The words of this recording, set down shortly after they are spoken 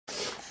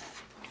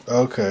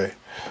Okay,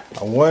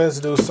 I wanted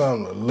to do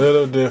something a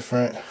little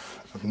different.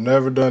 I've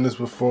never done this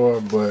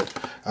before, but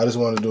I just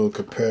want to do a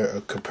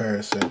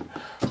comparison.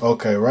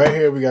 Okay, right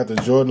here we got the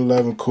Jordan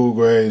 11 Cool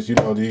Grays. You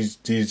know, these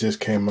just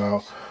came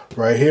out.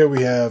 Right here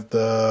we have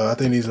I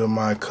think these are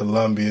my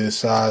Columbia,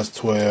 size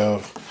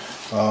 12.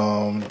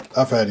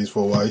 I've had these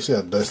for a while. You see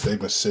how dust they've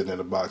been sitting in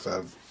the box.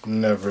 I've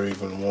never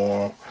even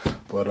worn them,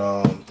 but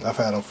I've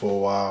had them for a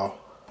while.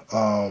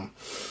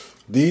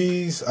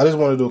 These, I just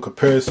want to do a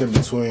comparison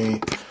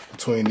between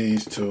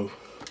these two.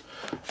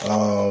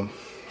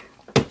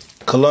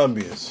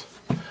 Columbias.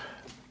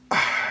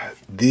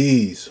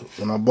 These,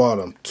 when I bought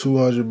them,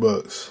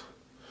 $200.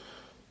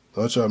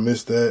 Don't y'all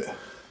miss that?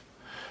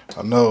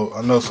 I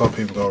know some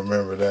people don't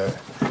remember that.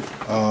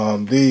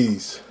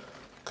 These,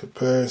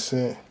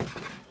 comparison,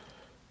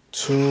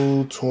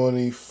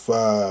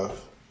 $225.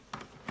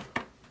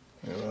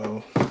 You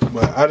know,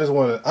 but I just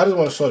want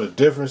to show the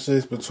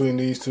differences between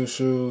these two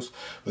shoes,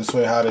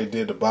 between how they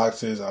did the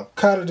boxes. I'm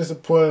kind of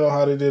disappointed on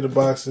how they did the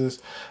boxes.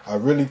 I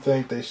really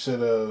think they should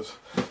have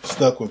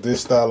stuck with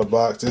this style of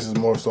box. This is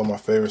more so my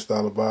favorite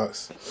style of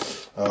box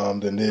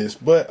than this.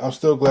 But I'm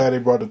still glad they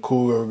brought the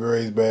Cool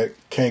Grays back.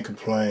 Can't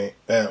complain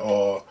at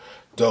all.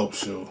 Dope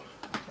shoe.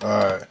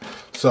 Alright,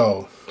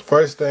 so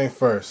first thing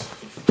first.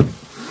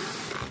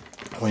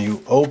 When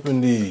you open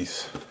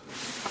these,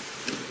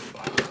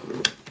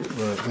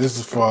 look, this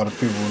is for all the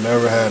people who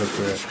never had a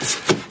pair.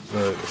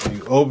 Look, when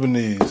you open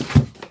these,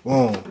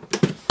 boom,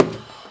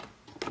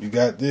 you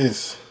got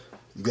this.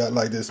 You got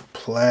like this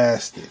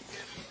plastic,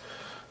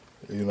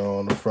 you know,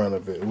 on the front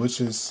of it,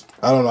 which is,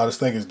 I don't know, I just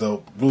think it's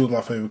dope. Blue is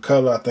my favorite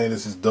color. I think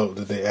this is dope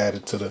that they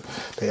added to the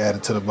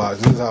box.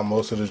 This is how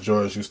most of the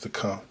Jordans used to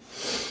come.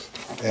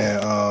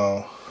 And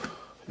yeah.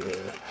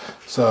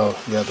 So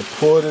you have to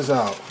pull this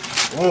out.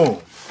 Boom.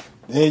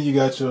 Then you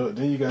got your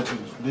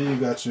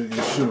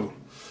shoe.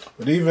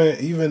 But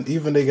even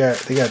they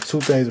got two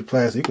things of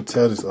plastic. You can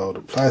tell this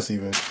the plastic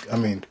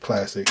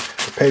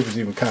the paper's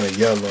even kind of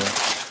yellow.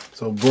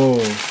 So boom,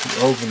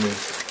 you open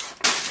this.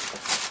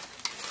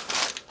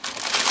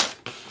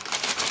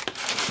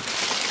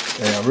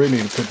 And I really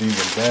need to put these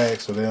in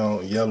bags so they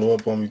don't yellow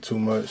up on me too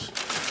much.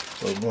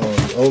 So boom,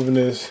 you open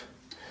this.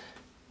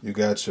 You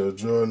got your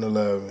Jordan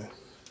 11.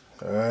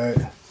 All right.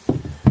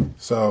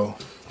 So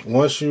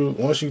once you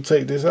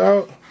take this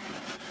out,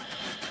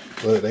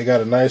 look, they got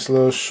a nice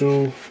little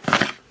shoe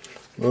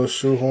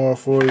horn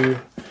for you.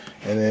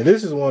 And then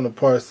this is one of the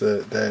parts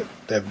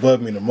that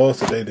bugged me the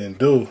most that they didn't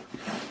do,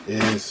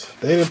 is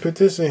they didn't put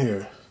this in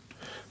here.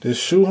 This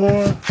shoe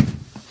horn,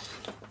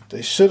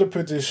 they should have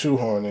put this shoe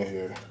horn in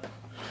here.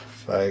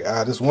 Like,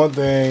 this one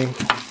thing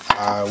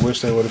I wish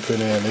they would have put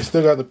in. They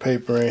still got the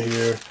paper in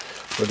here,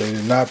 but they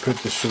did not put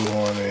the shoe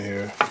horn in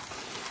here.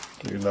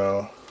 You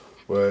know,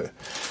 but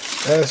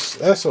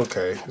that's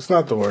okay. It's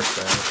not the worst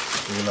thing,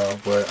 you know.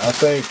 But I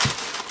think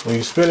when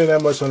you're spending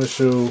that much on the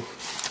shoe,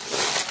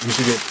 you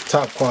should get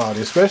top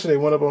quality. Especially they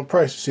went up on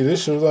price. You see,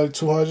 this shoe is only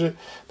 $200.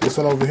 This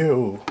one over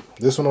here,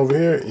 this one over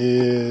here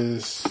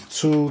is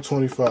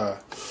 $225.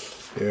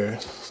 Here,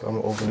 so I'm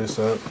gonna open this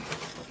up.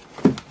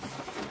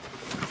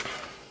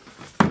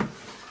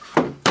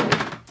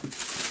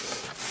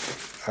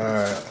 All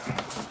right.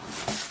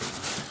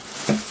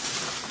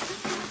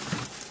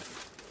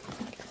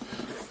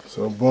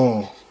 So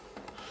boom,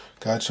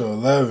 got your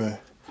 11.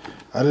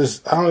 I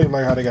don't even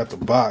like how they got the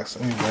box.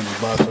 I don't even like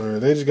the box over here.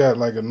 They just got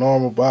like a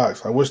normal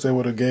box. I wish they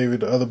would have gave you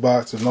the other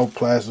box. There's no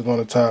plastic on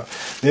the top.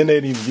 Then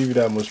they didn't even give you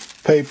that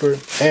much paper,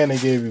 and they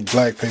gave you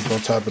black paper on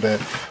top of that.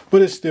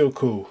 But it's still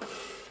cool.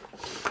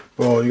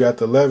 Boom, you got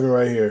the 11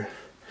 right here.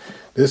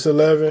 This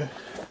 11,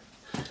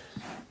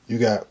 you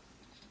got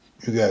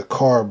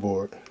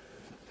cardboard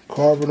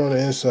on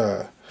the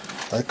inside.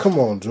 Like, come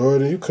on,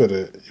 Jordan, you could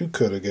have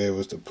gave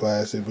us the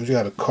plastic, but you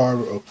got a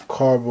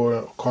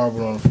cardboard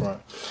on the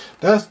front.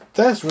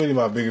 That's really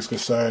my biggest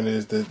concern,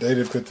 is that they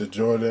didn't put the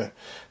Jordan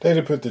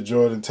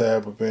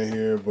tab up in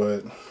here,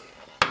 but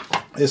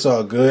it's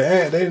all good.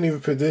 And they didn't even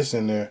put this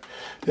in there.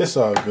 It's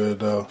all good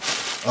though.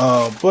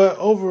 But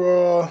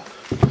overall,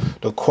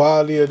 the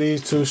quality of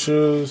these two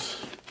shoes,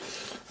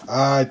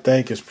 I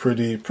think is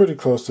pretty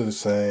close to the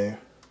same.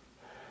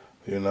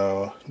 You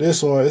know,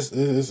 this one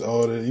is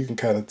older. You can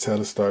kind of tell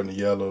it's starting to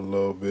yellow a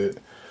little bit,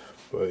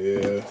 but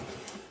yeah.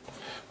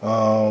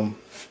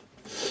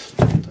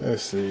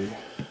 Let's see.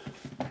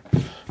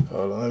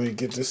 Hold on, let me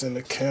get this in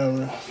the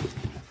camera.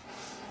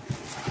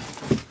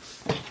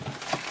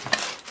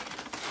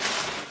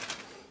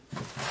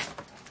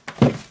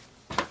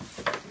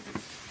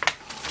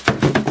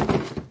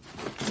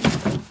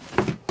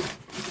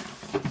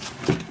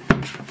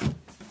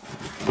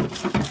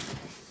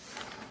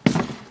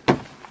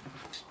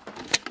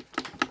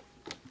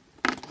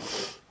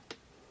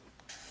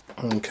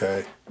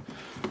 Okay.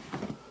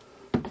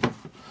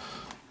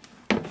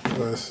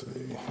 Let's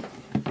see.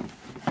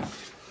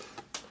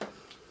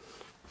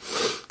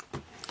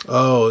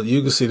 Oh,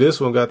 you can see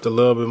this one got a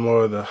little bit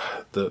more of the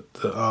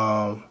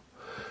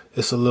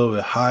it's a little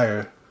bit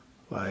higher.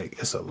 Like,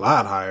 it's a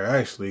lot higher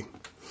actually.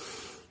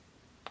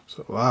 It's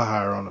a lot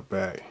higher on the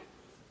back.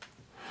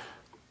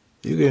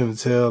 You can even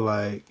tell,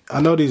 like,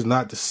 I know these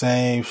not the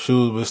same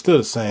shoes, but it's still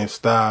the same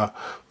style.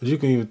 But you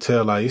can even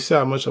tell, like, you see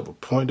how much of a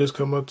point this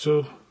come up to?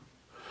 And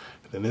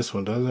then this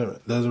one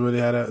doesn't really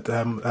have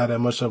that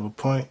much of a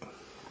point.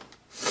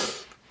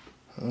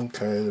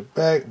 Okay, the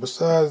back,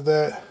 besides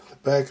that, the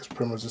back is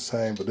pretty much the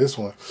same, but this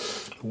one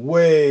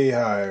way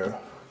higher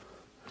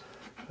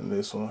than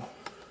this one.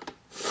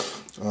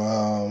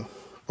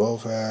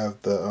 Both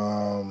have the,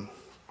 I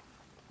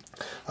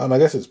don't know, I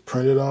guess it's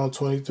printed on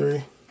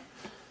 23.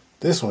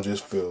 This one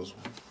feels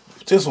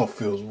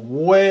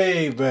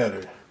way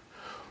better.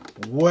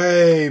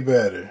 Way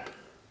better.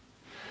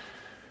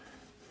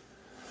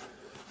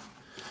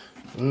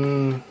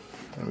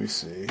 Let me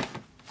see.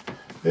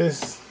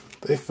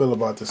 They feel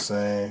about the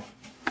same,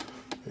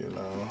 you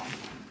know.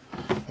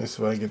 Let's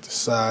see if I can get the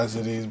size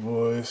of these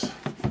boys.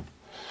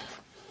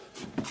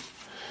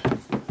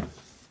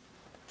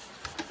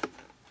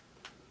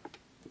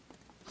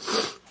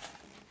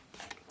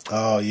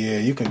 Oh yeah,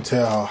 you can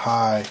tell how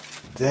high.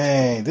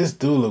 Dang, this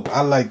do look.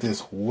 I like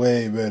this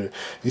way better.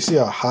 You see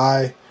how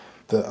high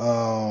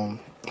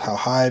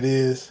it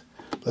is?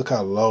 Look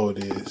how low it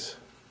is.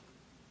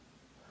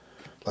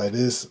 Like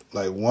this,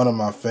 like one of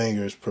my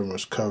fingers pretty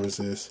much covers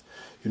this.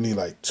 You need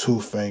like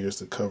 2 fingers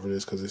to cover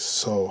this because it's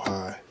so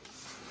high.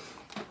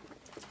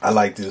 I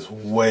like this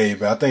way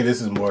better. I think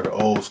this is more the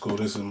old school.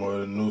 This is more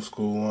the new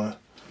school one.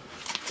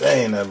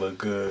 Dang, that look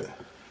good.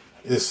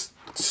 This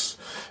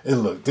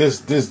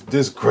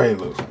gray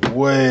looks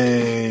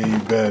way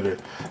better.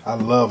 I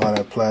love how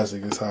that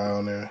plastic is high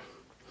on there.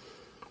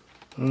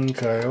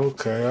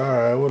 Okay,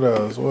 alright, what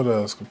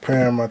else?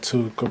 Comparing my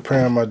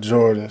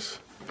Jordans.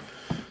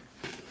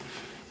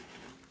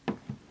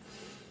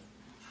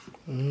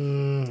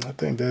 I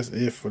think that's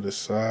it for the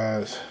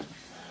size.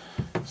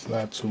 It's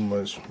not too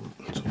much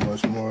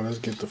more. Let's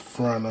get the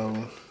front of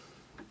them.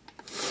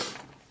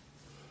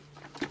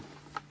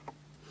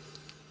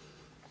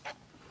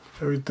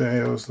 Everything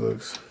else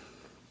looks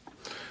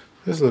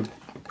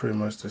pretty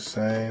much the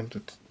same.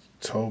 The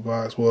toe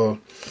box, well,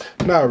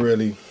 not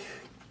really.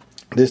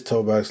 This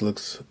toe box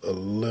looks a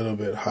little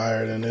bit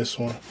higher than this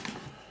one,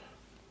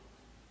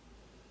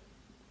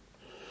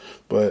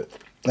 but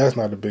that's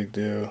not a big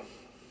deal.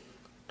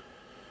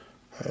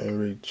 I ain't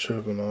really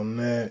tripping on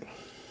that.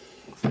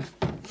 The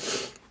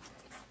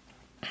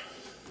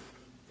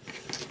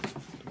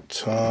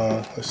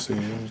tongue, let's see,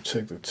 let me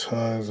check the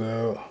tongues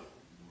out.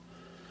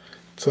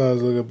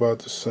 Tongues look about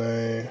the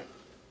same.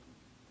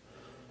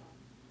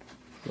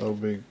 No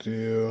big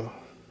deal.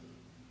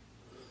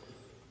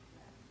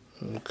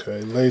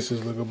 Okay,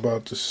 laces look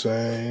about the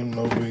same.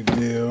 No big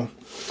deal.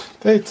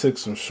 They took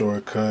some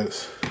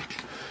shortcuts,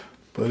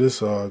 but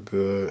it's all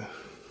good.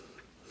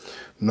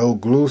 No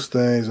glue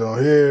stains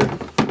on here.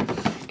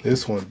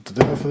 This one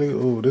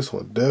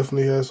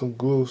definitely has some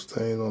glue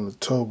stains on the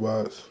toe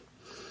box,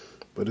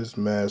 but it's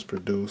mass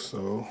produced,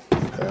 so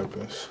it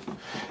happens.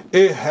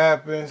 It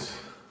happens.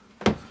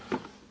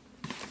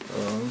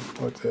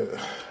 What that?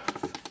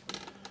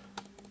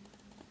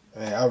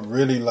 Man, I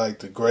really like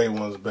the gray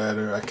ones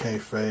better. I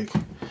can't fake.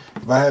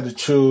 If I had to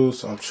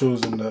choose, I'm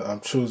choosing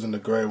the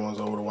gray ones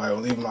over the white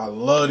ones. Even though I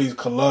love these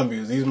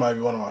Columbias. These might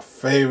be one of my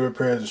favorite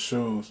pairs of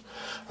shoes.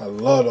 I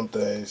love them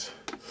things.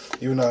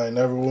 Even though I ain't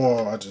never worn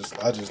them, I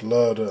just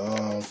love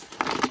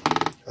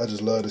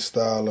the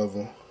style of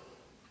them.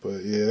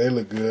 But yeah, they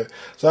look good.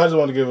 So I just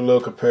want to give a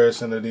little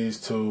comparison of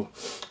these two,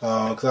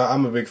 because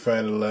I'm a big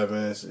fan of the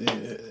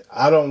 11s.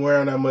 I don't wear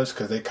them that much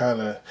because I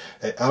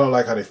don't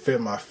like how they fit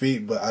my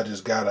feet, but I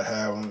just gotta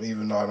have them,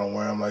 even though I don't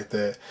wear them like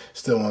that.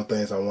 Still one of the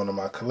things I want in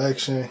my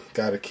collection.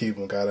 Gotta keep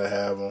them, gotta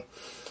have them.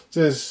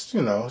 Just,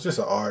 you know, just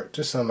an art,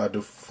 just something I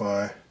do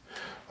for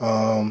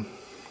fun.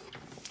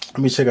 Let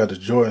me check out the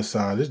Jordan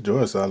sign. This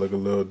Jordan sign look a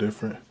little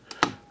different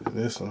than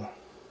this one.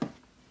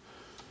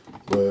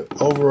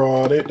 But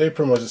overall, they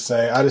pretty much the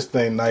same. I just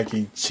think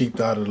Nike cheaped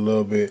out a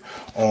little bit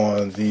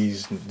on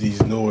these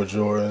newer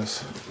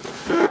Jordans.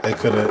 They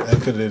could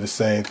have did the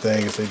same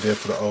thing as they did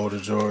for the older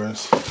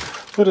Jordans.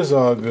 But it's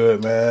all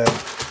good, man.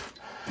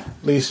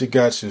 At least you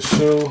got your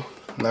shoe.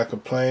 Not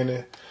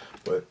complaining.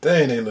 But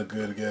dang, they look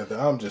good together.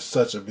 I'm just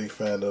such a big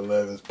fan of the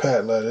 11s.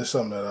 Patent leather is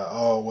something that I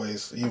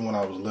always, even when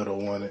I was little,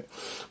 wanted.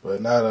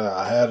 But now that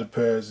I have the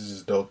pairs, it's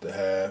just dope to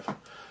have,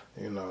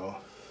 you know.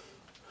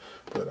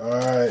 But all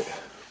right.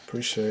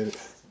 Appreciate it.